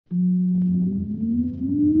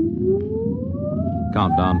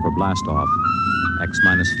Countdown for blast off. X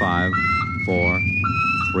minus 5, 4,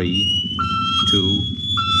 3, 2,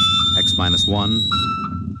 X minus 1,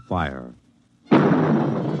 fire.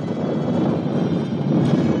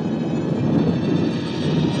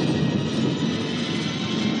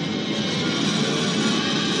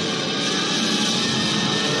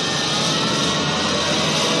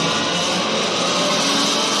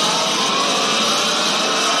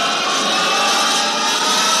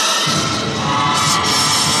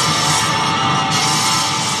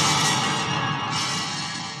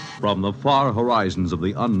 From the far horizons of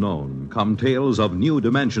the unknown come tales of new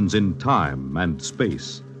dimensions in time and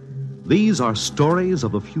space. These are stories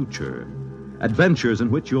of the future, adventures in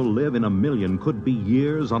which you'll live in 1,000,000 could-be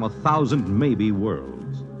years on 1,000 maybe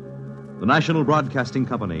worlds. The National Broadcasting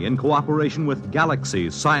Company, in cooperation with Galaxy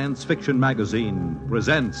Science Fiction Magazine,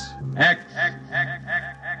 presents X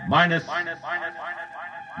minus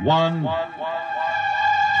 1.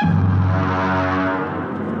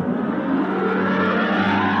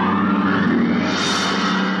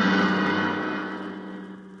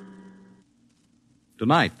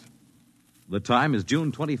 Tonight. The time is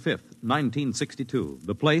June 25th, 1962.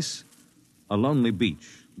 The place, a lonely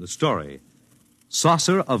beach. The story,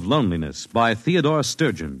 Saucer of Loneliness by Theodore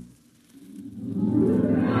Sturgeon.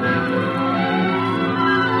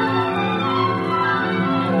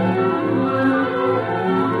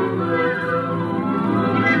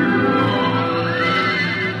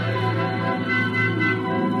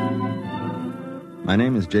 My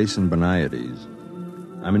name is Jason Beniades.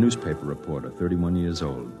 I'm a newspaper reporter, 31 years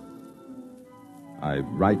old. I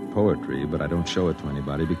write poetry, but I don't show it to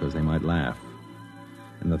anybody because they might laugh.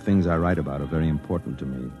 And the things I write about are very important to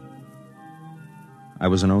me. I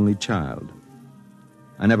was an only child.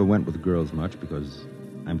 I never went with girls much because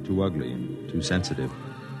I'm too ugly and too sensitive,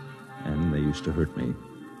 and they used to hurt me.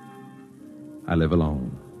 I live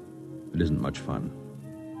alone. It isn't much fun.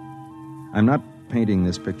 I'm not painting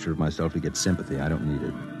this picture of myself to get sympathy. I don't need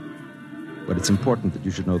it. But it's important that you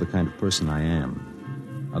should know the kind of person I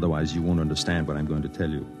am. Otherwise, you won't understand what I'm going to tell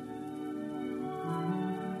you.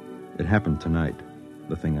 It happened tonight,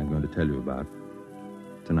 the thing I'm going to tell you about.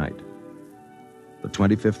 Tonight. The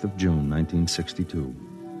 25th of June, 1962.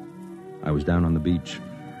 I was down on the beach.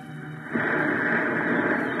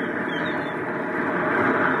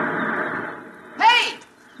 Hey,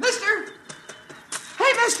 mister!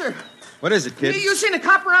 Hey, mister! What is it, kid? You seen a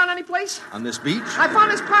cop around any place? On this beach? I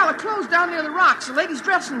found this pile of clothes down near the rocks. The lady's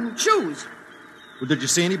dressed in shoes. Well, did you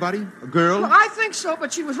see anybody? A girl? Well, I think so,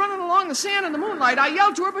 but she was running along the sand in the moonlight. I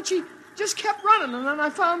yelled to her, but she just kept running, and then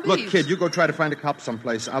I found these. Look, kid, you go try to find a cop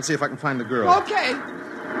someplace. I'll see if I can find the girl. Okay.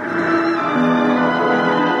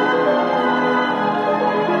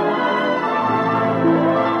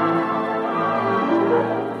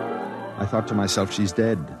 I thought to myself, she's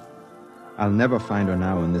dead. I'll never find her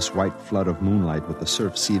now in this white flood of moonlight with the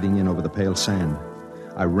surf seething in over the pale sand.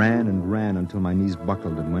 I ran and ran until my knees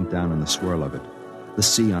buckled and went down in the swirl of it, the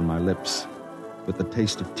sea on my lips, with the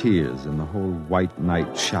taste of tears, and the whole white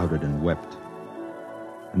night shouted and wept.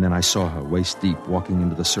 And then I saw her, waist deep, walking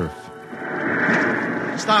into the surf.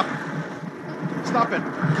 Stop! Stop it!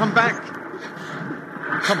 Come back!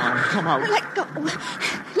 Come on, come out. Let go.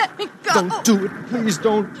 Let me go. Don't do it. Please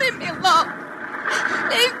don't. Leave me alone.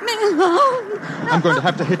 Leave me alone. I'm going to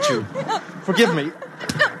have to hit you. Forgive me.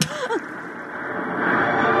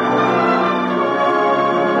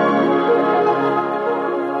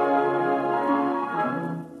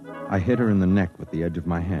 I hit her in the neck with the edge of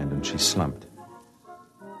my hand, and she slumped.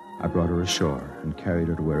 I brought her ashore and carried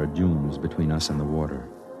her to where a dune was between us and the water.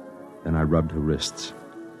 Then I rubbed her wrists.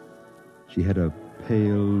 She had a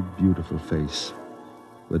pale, beautiful face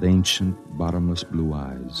with ancient, bottomless blue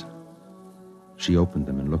eyes. She opened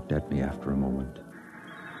them and looked at me after a moment.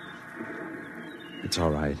 It's all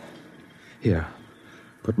right. Here,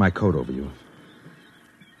 put my coat over you.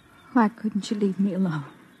 Why couldn't you leave me alone?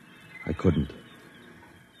 I couldn't.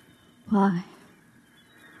 Why?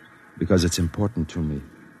 Because it's important to me.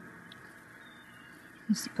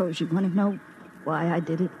 I suppose you want to know why I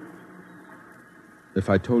did it. If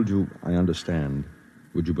I told you I understand,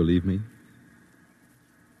 would you believe me?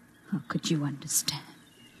 How could you understand?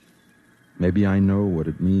 Maybe I know what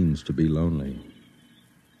it means to be lonely.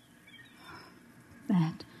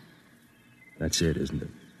 That's it, isn't it?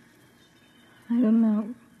 I don't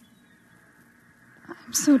know.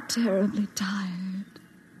 I'm so terribly tired.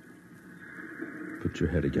 Put your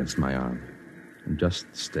head against my arm and just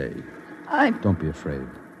stay. Don't be afraid.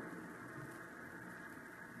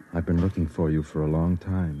 I've been looking for you for a long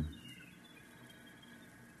time.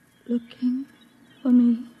 Looking for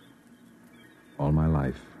me? All my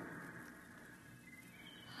life.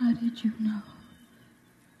 did you know?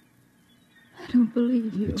 I don't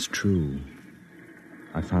believe you. It's true.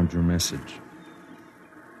 I found your message.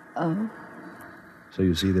 Oh. So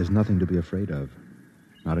you see, there's nothing to be afraid of.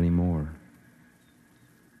 Not anymore.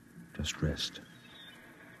 Just rest.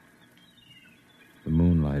 The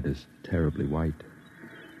moonlight is terribly white.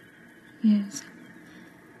 Yes.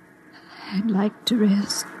 I'd like to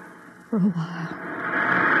rest for a while.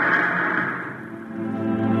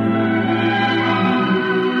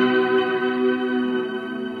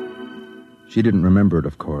 She didn't remember it,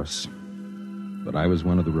 of course. But I was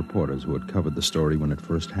one of the reporters who had covered the story when it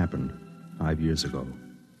first happened, 5 years ago.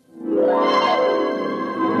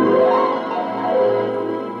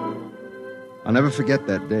 I'll never forget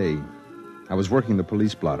that day. I was working the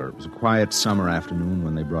police blotter. It was a quiet summer afternoon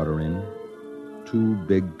when they brought her in. 2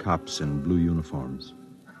 big cops in blue uniforms.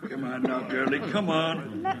 Come on now, girlie, come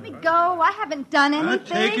on. Let me go. I haven't done anything.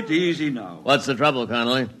 Take it easy now. What's the trouble,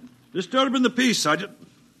 Connolly? Disturbing the peace, Sergeant.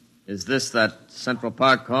 Is this that Central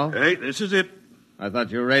Park call? Hey, this is it. I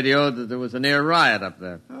thought you radioed that there was a near riot up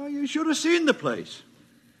there. Oh, you should have seen the place.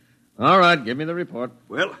 All right, give me the report.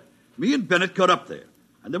 Well, me and Bennett got up there,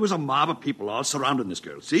 and there was a mob of people all surrounding this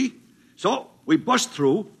girl, see? So we bust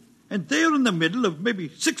through, and there in the middle of maybe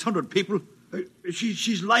 600 people,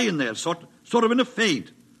 she's lying there, sort of in a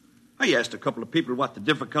faint. I asked a couple of people what the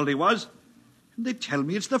difficulty was, and they tell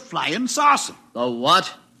me it's the flying saucer. The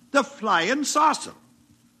what? The flying saucer.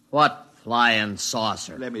 What flying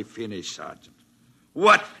saucer? Let me finish, Sergeant.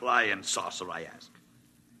 What flying saucer, I ask.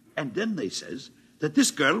 And then they says that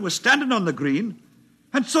this girl was standing on the green,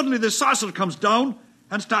 and suddenly the saucer comes down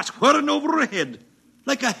and starts whirring over her head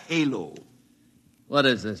like a halo. What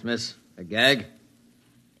is this, miss? A gag?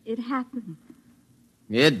 It happened.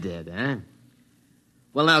 It did, eh?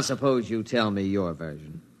 Well, now suppose you tell me your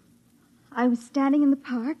version. I was standing in the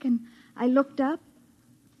park, and I looked up,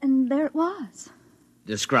 and there it was.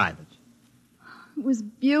 Describe it. It was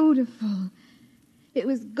beautiful. It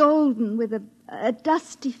was golden with a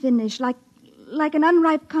dusty finish, like an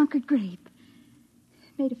unripe Concord grape.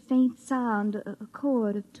 It made a faint sound, a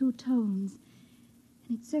chord of 2 tones,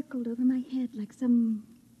 and it circled over my head like some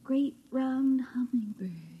great round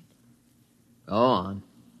hummingbird. Go on.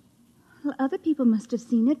 Well, other people must have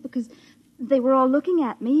seen it because they were all looking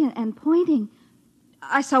at me and pointing.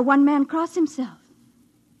 I saw one man cross himself,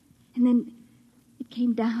 and then it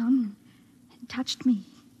came down and touched me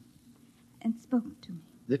and spoke to me.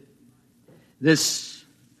 This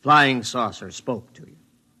flying saucer spoke to you?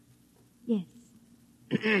 Yes.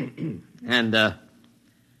 And,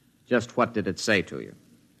 just what did it say to you?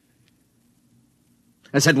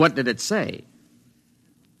 I said, what did it say?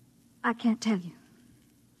 I can't tell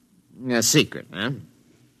you. A secret, huh?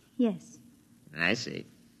 Yes. I see.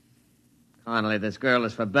 Connolly, this girl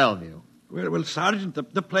is for Bellevue. Well, Sergeant,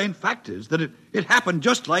 the plain fact is that it happened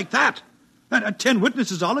just like that. And 10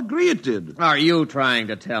 witnesses all agree it did. Are you trying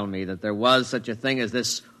to tell me that there was such a thing as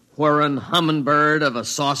this whirring hummingbird of a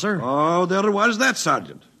saucer? Oh, there was that,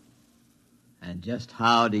 Sergeant. And just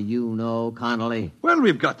how do you know, Connolly? Well,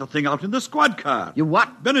 we've got the thing out in the squad car. You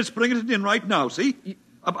what? Bennett's bringing it in right now, see?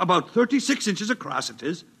 About 36 inches across it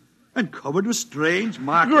is, and covered with strange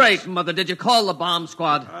markings. Great, Mother. Did you call the bomb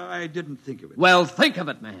squad? I didn't think of it. Well, think of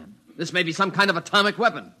it, man. This may be some kind of atomic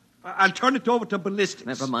weapon. I'll turn it over to ballistics.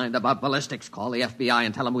 Never mind about ballistics. Call the FBI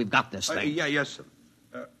and tell them we've got this thing. Yes,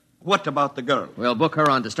 sir. What about the girl? We'll book her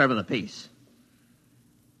on disturbing the peace.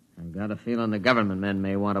 I've got a feeling the government men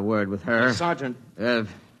may want a word with her. Sergeant.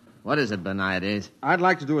 What is it, Beniades? I'd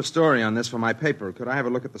like to do a story on this for my paper. Could I have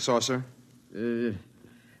a look at the saucer?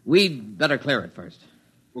 We'd better clear it first.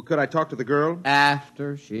 Well, could I talk to the girl?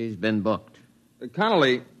 After she's been booked.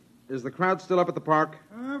 Connolly, is the crowd still up at the park?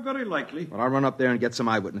 Very likely. Well, I'll run up there and get some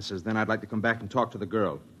eyewitnesses. Then I'd like to come back and talk to the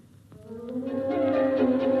girl.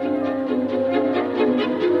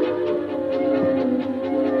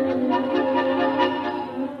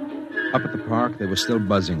 Up at the park, they were still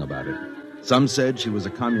buzzing about it. Some said she was a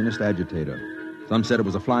communist agitator. Some said it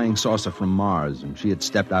was a flying saucer from Mars, and she had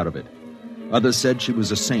stepped out of it. Others said she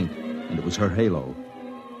was a saint, and it was her halo.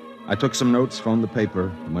 I took some notes, phoned the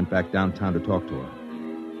paper, and went back downtown to talk to her.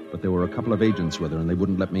 But there were a couple of agents with her, and they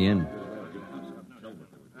wouldn't let me in.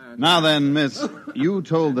 Now then, miss, you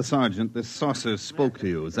told the sergeant this saucer spoke to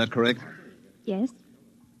you. Is that correct? Yes?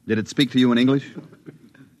 Did it speak to you in English?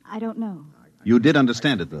 I don't know. You did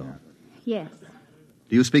understand it, though. Yes.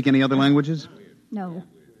 Do you speak any other languages? No.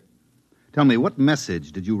 Tell me, what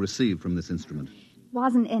message did you receive from this instrument?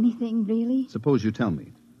 Wasn't anything, really. Suppose you tell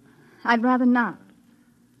me. I'd rather not.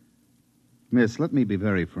 Miss, let me be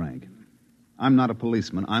very frank. I'm not a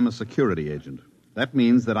policeman. I'm a security agent. That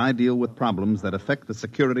means that I deal with problems that affect the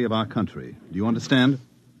security of our country. Do you understand?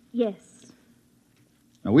 Yes.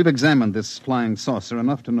 Now, we've examined this flying saucer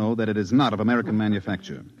enough to know that it is not of American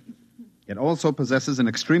manufacture. It also possesses an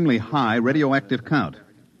extremely high radioactive count.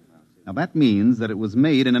 Now, that means that it was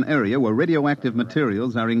made in an area where radioactive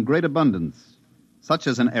materials are in great abundance, such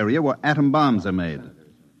as an area where atom bombs are made.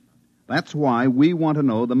 That's why we want to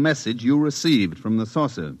know the message you received from the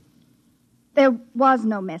saucer. There was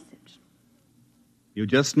no message. You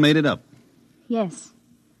just made it up. Yes.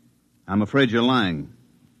 I'm afraid you're lying.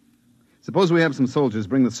 Suppose we have some soldiers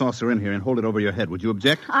bring the saucer in here and hold it over your head. Would you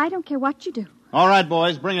object? I don't care what you do. All right,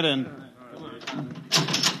 boys, bring it in.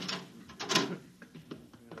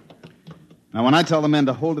 Now, when I tell the men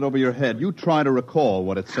to hold it over your head, you try to recall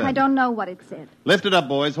what it said. I don't know what it said. Lift it up,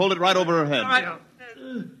 boys. Hold it right over her head. All right.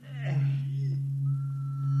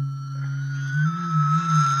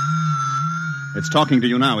 It's talking to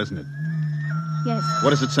you now, isn't it? Yes.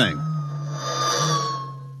 What is it saying?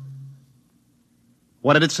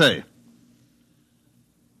 What did it say?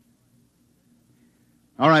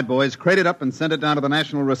 All right, boys, crate it up and send it down to the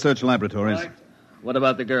National Research Laboratories. Right. What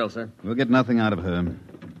about the girl, sir? We'll get nothing out of her.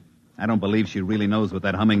 I don't believe she really knows what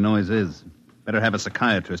that humming noise is. Better have a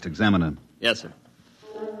psychiatrist examine her. Yes, sir.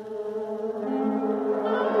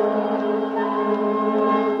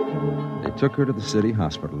 They took her to the city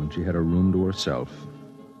hospital, and she had a room to herself.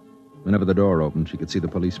 Whenever the door opened, she could see the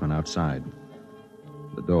policeman outside.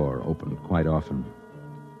 The door opened quite often.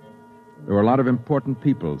 There were a lot of important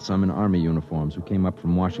people, some in army uniforms, who came up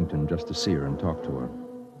from Washington just to see her and talk to her.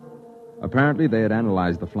 Apparently, they had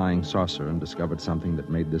analyzed the flying saucer and discovered something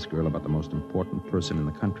that made this girl about the most important person in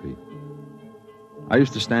the country. I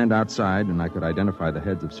used to stand outside, and I could identify the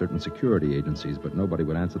heads of certain security agencies, but nobody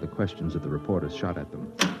would answer the questions that the reporters shot at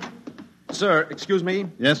them. Sir, excuse me?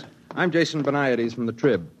 Yes? I'm Jason Beniades from the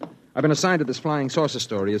Trib. I've been assigned to this flying saucer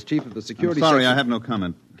story as chief of the security I'm sorry, section. I have no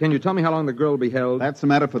comment. Can you tell me how long the girl will be held? That's a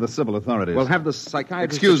matter for the civil authorities. Well, have the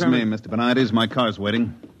psychiatrist Excuse determine... me, Mr. Beniades. My car's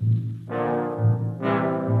waiting.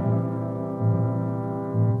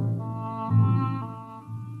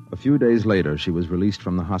 A few days later, she was released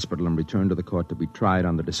from the hospital and returned to the court to be tried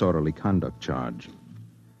on the disorderly conduct charge.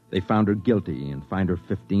 They found her guilty and fined her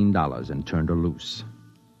 $15 and turned her loose.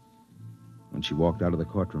 When she walked out of the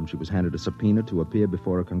courtroom, she was handed a subpoena to appear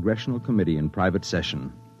before a congressional committee in private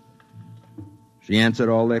session. She answered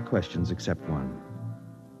all their questions except one.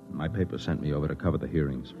 My paper sent me over to cover the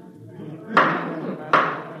hearings.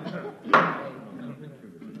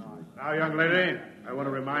 Now, young lady, I want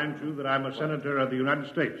to remind you that I'm a senator of the United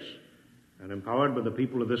States and empowered by the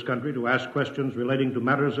people of this country to ask questions relating to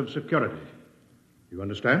matters of security. You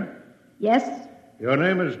understand? Yes? Your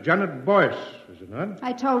name is Janet Boyce, is it not?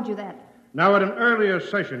 I told you that. Now, at an earlier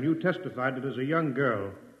session, you testified that as a young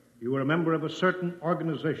girl, you were a member of a certain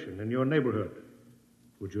organization in your neighborhood.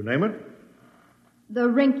 Would you name it? The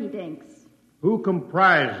Rinky Dinks. Who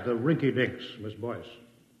comprised the Rinky Dinks, Miss Boyce?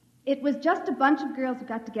 It was just a bunch of girls who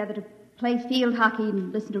got together to play field hockey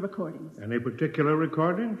and listen to recordings. Any particular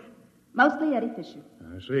recordings? Mostly Eddie Fisher.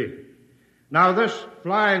 I see. Now, this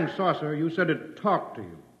flying saucer, you said it talked to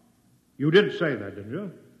you. You did say that, didn't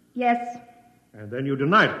you? Yes. And then you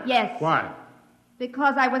denied it. Yes. Why?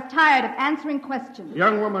 Because I was tired of answering questions.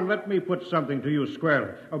 Young woman, let me put something to you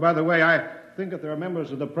squarely. Oh, by the way, I think that there are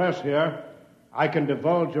members of the press here. I can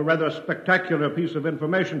divulge a rather spectacular piece of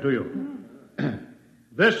information to you.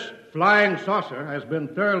 This flying saucer has been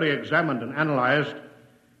thoroughly examined and analyzed,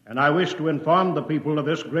 and I wish to inform the people of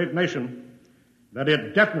this great nation that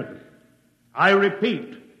it definitely, I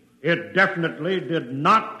repeat, it definitely did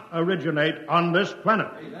not originate on this planet.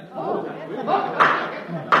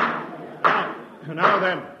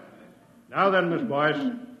 Now then, Miss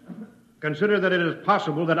Boyce, consider that it is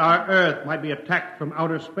possible that our Earth might be attacked from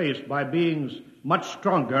outer space by beings much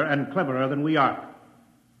stronger and cleverer than we are.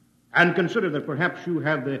 And consider that perhaps you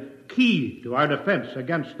have the key to our defense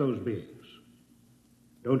against those beings.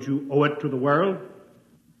 Don't you owe it to the world?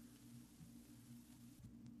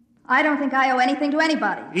 I don't think I owe anything to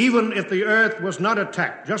anybody. Even if the Earth was not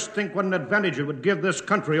attacked, just think what an advantage it would give this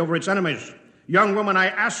country over its enemies. Young woman, I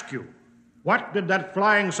ask you, what did that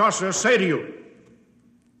flying saucer say to you?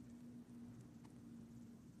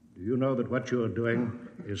 Do you know that what you're doing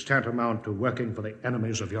is tantamount to working for the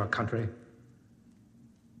enemies of your country?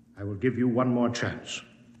 I will give you one more chance.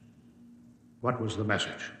 What was the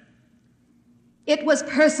message? It was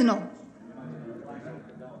personal.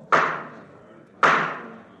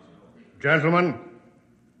 Gentlemen,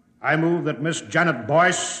 I move that Miss Janet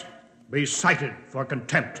Boyce be cited for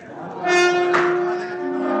contempt.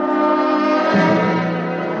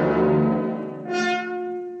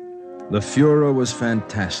 The furor was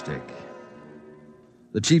fantastic.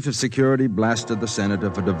 The chief of security blasted the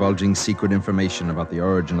senator for divulging secret information about the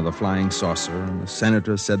origin of the flying saucer, and the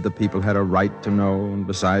senator said the people had a right to know, and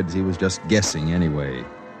besides, he was just guessing anyway,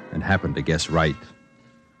 and happened to guess right.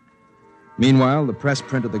 Meanwhile, the press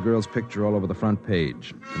printed the girl's picture all over the front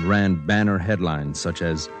page and ran banner headlines such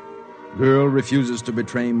as, "Girl refuses to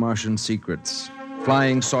betray Martian secrets.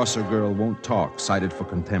 Flying saucer girl won't talk, cited for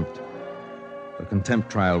contempt." The contempt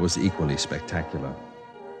trial was equally spectacular.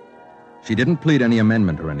 She didn't plead any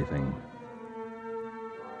amendment or anything.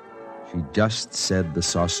 She just said the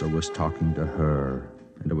saucer was talking to her,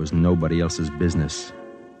 and it was nobody else's business.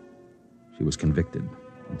 She was convicted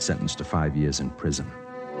and sentenced to 5 years in prison.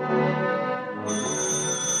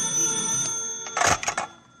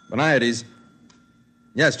 Boniades.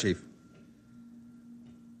 Yes, Chief.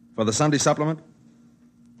 For the Sunday supplement?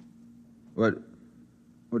 What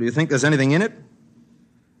do you think? There's anything in it?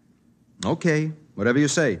 Okay, whatever you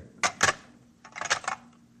say.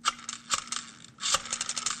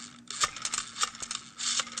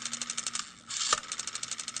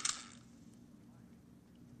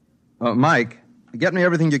 Mike, get me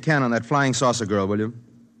everything you can on that flying saucer girl, will you?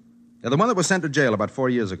 Yeah, the one that was sent to jail about 4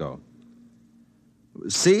 years ago.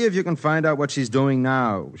 See if you can find out what she's doing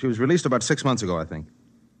now. She was released about 6 months ago, I think.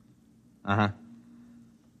 Uh-huh.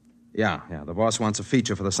 Yeah, the boss wants a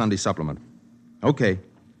feature for the Sunday supplement. Okay.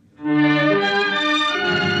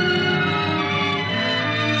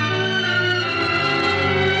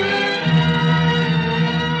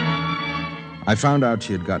 I found out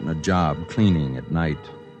she had gotten a job cleaning at night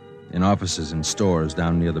in offices and stores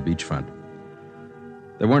down near the beachfront.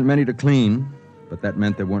 There weren't many to clean, but that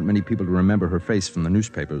meant there weren't many people to remember her face from the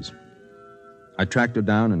newspapers. I tracked her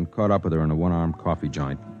down and caught up with her in a one-armed coffee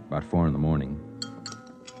joint about 4 a.m.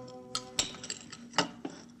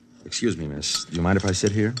 Excuse me, miss. Do you mind if I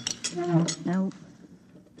sit here? No.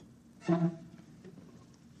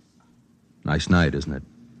 Nice night, isn't it?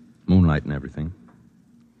 Moonlight and everything.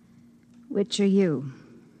 Which are you?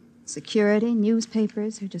 Security,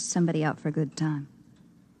 newspapers, or just somebody out for a good time?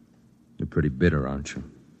 You're pretty bitter, aren't you?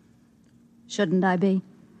 Shouldn't I be?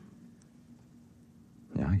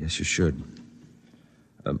 Yeah, I guess you should.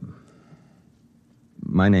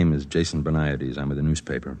 My name is Jason Boniades. I'm with the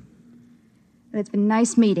newspaper. It's been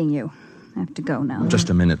nice meeting you. I have to go now. Just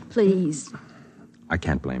a minute. Please. I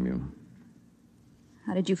can't blame you.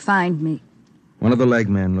 How did you find me? One of the leg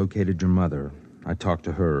men located your mother. I talked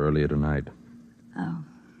to her earlier tonight. Oh.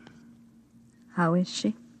 How is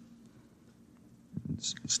she?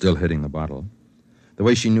 Still hitting the bottle. The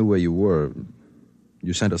way she knew where you were,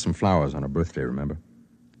 you sent her some flowers on her birthday, remember?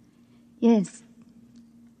 Yes.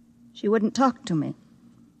 She wouldn't talk to me.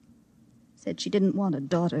 Said she didn't want a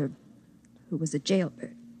daughter who was a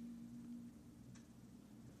jailbird.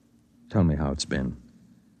 Tell me how it's been.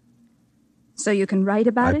 So you can write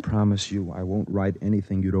about it? I promise you I won't write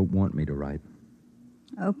anything you don't want me to write.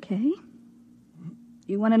 Okay.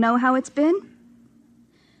 You want to know how it's been?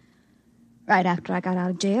 Right after I got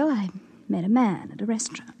out of jail, I met a man at a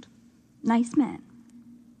restaurant. Nice man.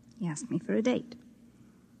 He asked me for a date.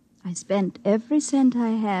 I spent every cent I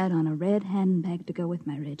had on a red handbag to go with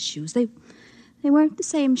my red shoes. They weren't the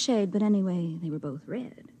same shade, but anyway, they were both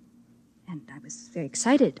red. And I was very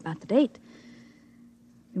excited about the date.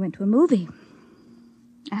 We went to a movie.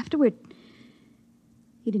 Afterward,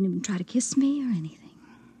 he didn't even try to kiss me or anything.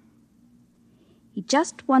 He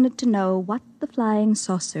just wanted to know what the flying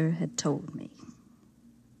saucer had told me.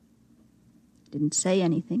 He didn't say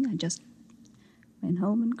anything. I just went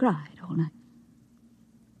home and cried all night.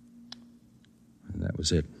 And that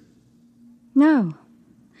was it? No.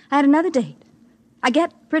 I had another date. I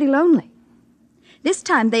get pretty lonely. This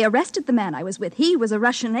time they arrested the man I was with. He was a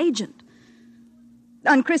Russian agent.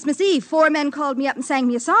 On Christmas Eve, 4 men called me up and sang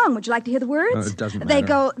me a song. Would you like to hear the words? No, it doesn't They matter.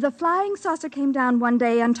 go, "The flying saucer came down one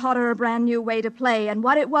day and taught her a brand new way to play, and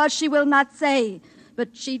what it was she will not say,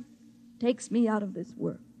 but she takes me out of this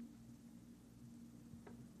world."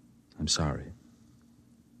 I'm sorry.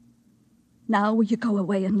 Now will you go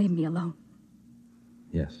away and leave me alone?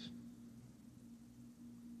 Yes.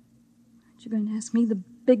 Aren't you going to ask me the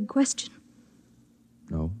big question?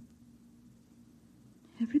 No?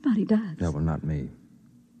 Everybody does. Yeah, well, not me.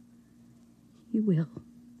 You will,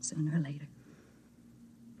 sooner or later.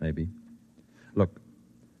 Maybe. Look,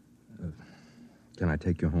 can I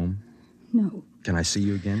take you home? No. Can I see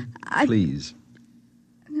you again? I- Please.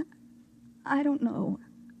 I don't know.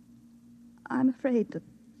 I'm afraid to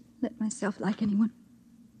let myself like anyone.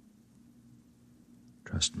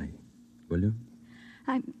 Trust me, will you?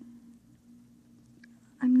 I'm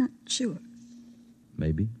not sure.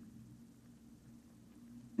 Maybe.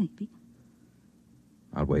 maybe.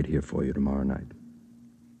 I'll wait here for you tomorrow night.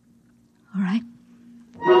 All right.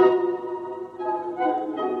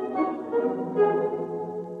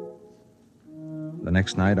 The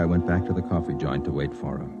next night, I went back to the coffee joint to wait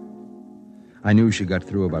for her. I knew she got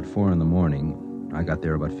through about 4 in the morning. I got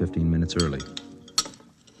there about 15 minutes early.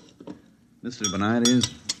 Mr.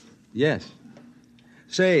 Benides? Yes.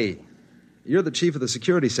 Say, you're the chief of the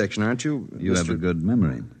security section, aren't you? You have a good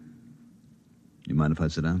memory. You mind if I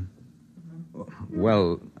sit down?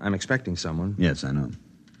 Well, I'm expecting someone. Yes, I know.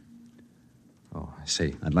 Oh, I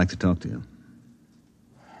see. I'd like to talk to you.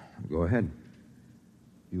 Go ahead.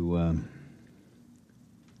 You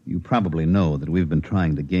probably know that we've been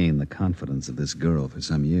trying to gain the confidence of this girl for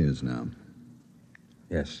some years now.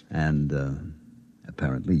 Yes. And,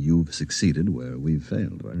 apparently you've succeeded where we've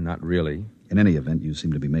failed. Well, not really. In any event, you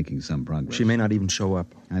seem to be making some progress. She may not even show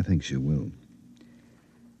up. I think she will.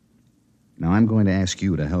 Now, I'm going to ask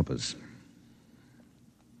you to help us.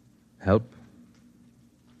 Help?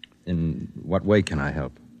 In what way can I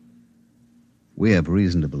help? We have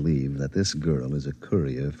reason to believe that this girl is a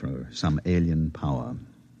courier for some alien power.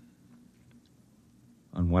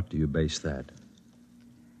 On what do you base that?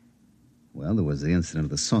 Well, there was the incident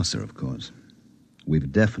of the saucer, of course.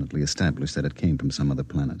 We've definitely established that it came from some other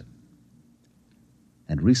planet.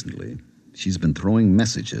 And recently, she's been throwing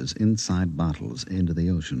messages inside bottles into the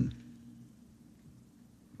ocean.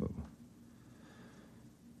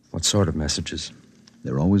 What sort of messages?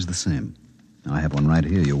 They're always the same. Now, I have one right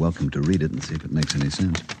here. You're welcome to read it and see if it makes any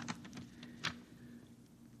sense.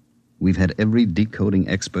 We've had every decoding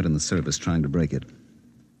expert in the service trying to break it.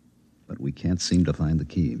 But we can't seem to find the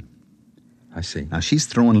key. I see. Now, she's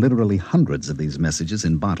throwing literally hundreds of these messages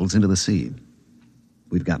in bottles into the sea.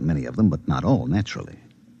 We've got many of them, but not all, naturally.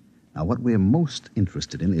 Now, what we're most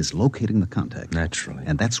interested in is locating the contact. Naturally.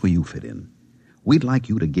 And that's where you fit in. We'd like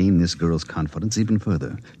you to gain this girl's confidence even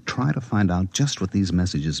further. Try to find out just what these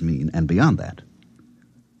messages mean, and beyond that,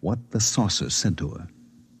 what the saucer said to her.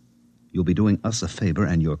 You'll be doing us a favor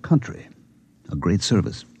and your country a great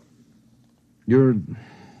service. You're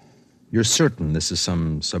certain this is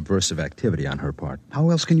some subversive activity on her part? How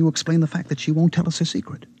else can you explain the fact that she won't tell us her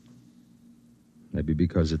secret? Maybe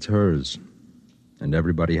because it's hers, and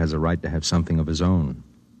everybody has a right to have something of his own.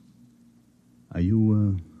 Are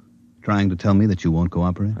you, trying to tell me that you won't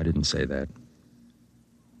cooperate? I didn't say that.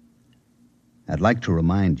 I'd like to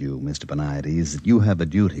remind you, Mr. Benides, that you have a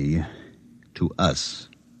duty to us.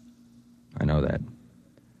 I know that.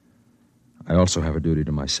 I also have a duty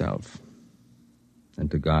to myself and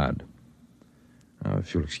to God. Now,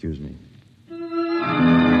 if you'll excuse me.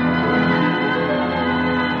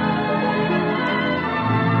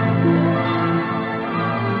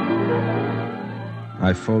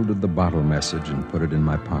 I folded the bottle message and put it in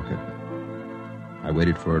my pocket. I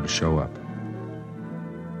waited for her to show up.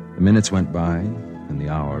 The minutes went by, and the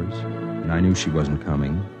hours, and I knew she wasn't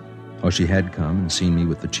coming. Or she had come and seen me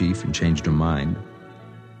with the chief and changed her mind.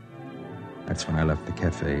 That's when I left the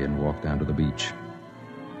cafe and walked down to the beach.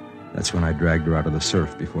 That's when I dragged her out of the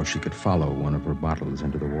surf before she could follow one of her bottles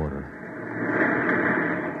into the water.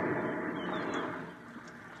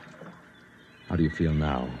 How do you feel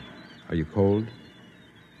now? Are you cold?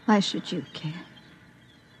 Why should you care?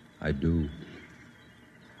 I do.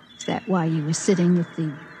 Is that why you were sitting with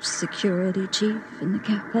the security chief in the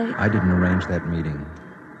cafe? I didn't arrange that meeting.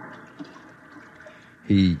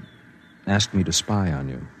 He asked me to spy on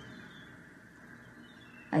you.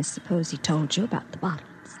 I suppose he told you about the bottles.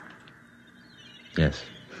 Yes.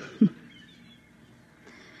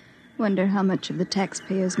 Wonder how much of the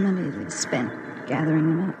taxpayers' money they spent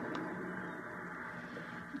gathering them up.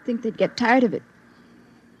 You'd think they'd get tired of it.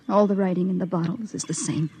 All the writing in the bottles is the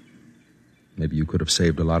same. Maybe you could have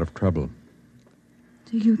saved a lot of trouble.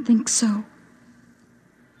 Do you think so?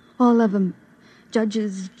 All of them.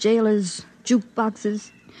 Judges, jailers,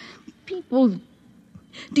 jukeboxes, people.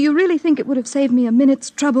 Do you really think it would have saved me a minute's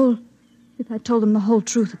trouble if I told them the whole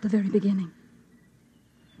truth at the very beginning?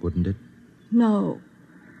 Wouldn't it? No.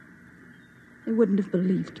 They wouldn't have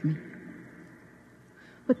believed me.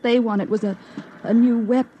 What they wanted was a new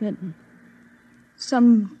weapon.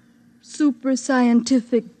 Some super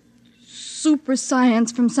scientific super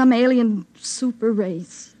science from some alien super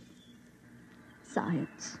race.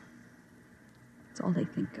 Science. That's all they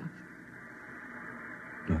think of.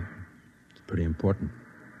 No, it's pretty important.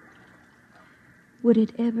 Would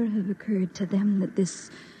it ever have occurred to them that this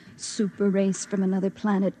super race from another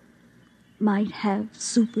planet might have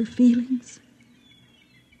super feelings?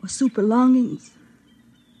 Or super longings?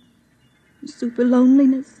 Or super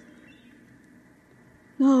loneliness?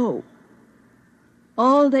 No.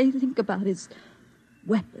 All they think about is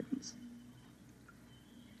weapons.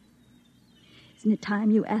 Isn't it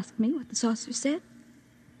time you asked me what the saucer said?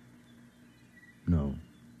 No.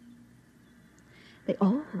 They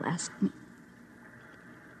all asked me.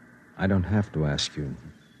 I don't have to ask you.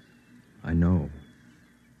 I know.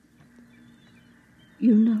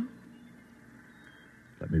 You know?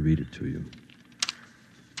 Let me read it to you.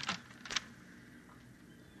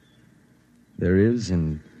 There is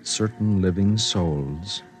in certain living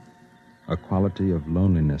souls a quality of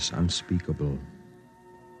loneliness unspeakable,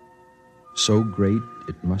 so great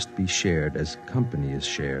it must be shared as company is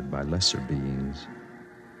shared by lesser beings.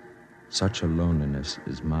 Such a loneliness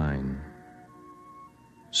is mine.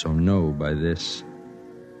 So know by this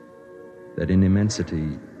that in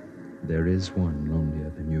immensity there is one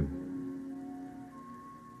lonelier than you.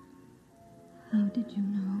 How did you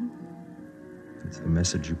know? It's the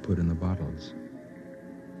message you put in the bottles.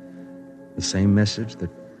 The same message that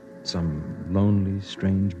some lonely,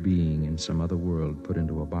 strange being in some other world put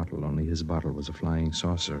into a bottle, only his bottle was a flying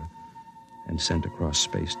saucer and sent across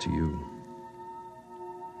space to you.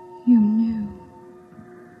 You knew.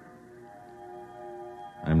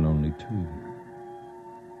 I'm lonely too.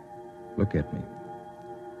 Look at me.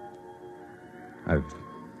 I've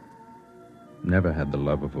never had the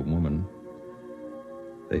love of a woman.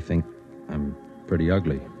 They think I'm pretty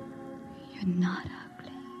ugly. You're not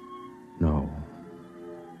ugly. No.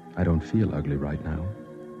 I don't feel ugly right now.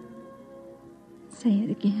 Say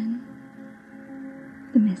it again.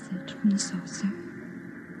 The message from the saucer.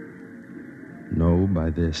 Know by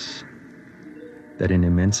this that in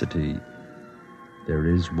immensity there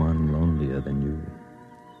is one lonelier than you.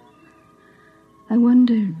 I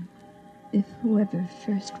wonder if whoever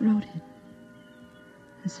first wrote it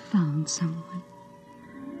has found someone.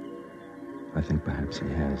 I think perhaps he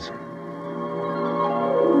has.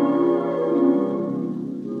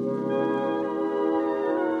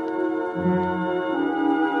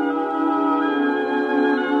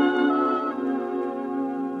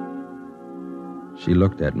 She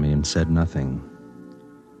looked at me and said nothing.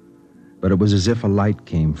 But it was as if a light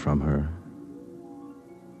came from her.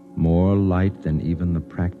 More light than even the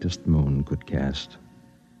practiced moon could cast.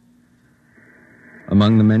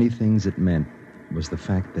 Among the many things it meant was the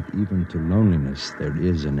fact that even to loneliness there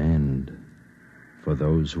is an end for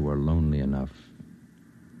those who are lonely enough,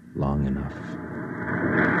 long enough.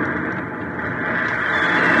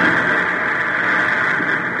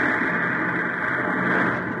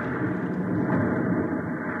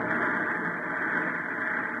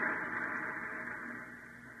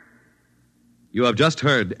 You have just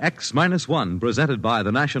heard X-1, presented by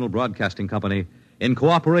the National Broadcasting Company in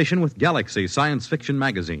cooperation with Galaxy Science Fiction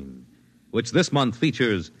Magazine, which this month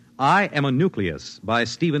features I Am a Nucleus by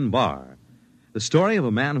Stephen Barr, the story of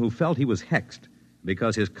a man who felt he was hexed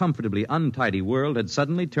because his comfortably untidy world had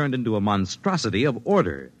suddenly turned into a monstrosity of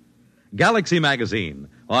order. Galaxy Magazine,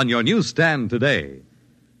 on your newsstand today.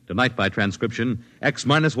 Tonight, by transcription,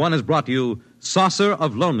 X-1 has brought you Saucer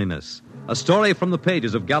of Loneliness, a story from the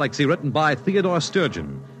pages of Galaxy written by Theodore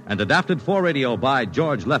Sturgeon and adapted for radio by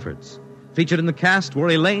George Lefferts. Featured in the cast were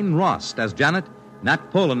Elaine Rost as Janet,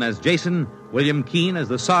 Nat Polan as Jason, William Keane as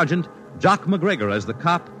the sergeant, Jock McGregor as the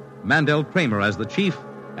cop, Mandel Kramer as the chief,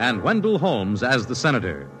 and Wendell Holmes as the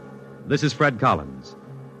senator. This is Fred Collins.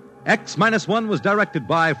 X-1 was directed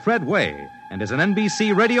by Fred Way and is an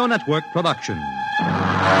NBC Radio Network production.